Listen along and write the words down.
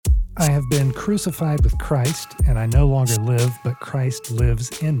I have been crucified with Christ, and I no longer live, but Christ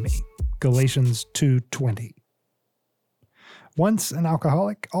lives in me. Galatians 2:20. Once an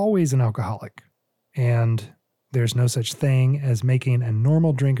alcoholic, always an alcoholic. And there's no such thing as making a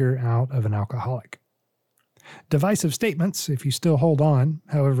normal drinker out of an alcoholic. Divisive statements if you still hold on,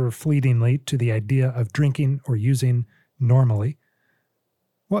 however fleetingly, to the idea of drinking or using normally.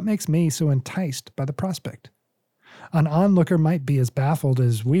 What makes me so enticed by the prospect? An onlooker might be as baffled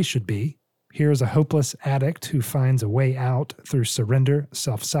as we should be. Here's a hopeless addict who finds a way out through surrender,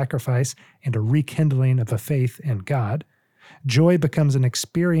 self-sacrifice, and a rekindling of a faith in God. Joy becomes an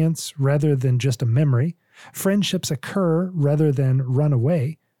experience rather than just a memory. Friendships occur rather than run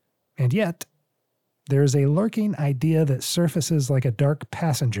away. And yet, there is a lurking idea that surfaces like a dark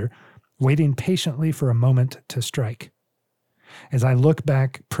passenger, waiting patiently for a moment to strike. As I look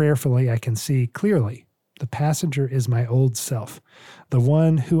back prayerfully, I can see clearly the passenger is my old self, the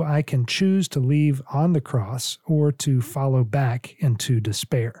one who I can choose to leave on the cross or to follow back into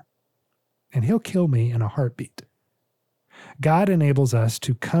despair. And he'll kill me in a heartbeat. God enables us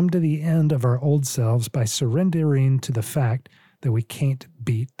to come to the end of our old selves by surrendering to the fact that we can't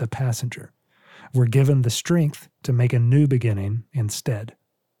beat the passenger. We're given the strength to make a new beginning instead.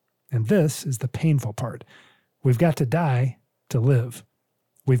 And this is the painful part. We've got to die to live.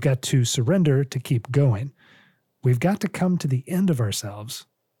 We've got to surrender to keep going. We've got to come to the end of ourselves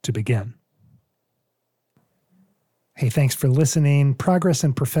to begin. Hey, thanks for listening. Progress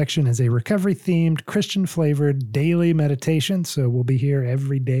and Perfection is a recovery-themed, Christian-flavored daily meditation, so we'll be here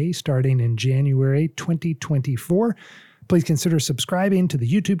every day starting in January 2024. Please consider subscribing to the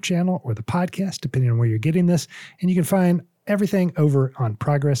YouTube channel or the podcast, depending on where you're getting this, and you can find everything over on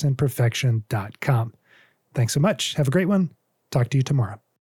progressandperfection.com. Thanks so much. Have a great one. Talk to you tomorrow.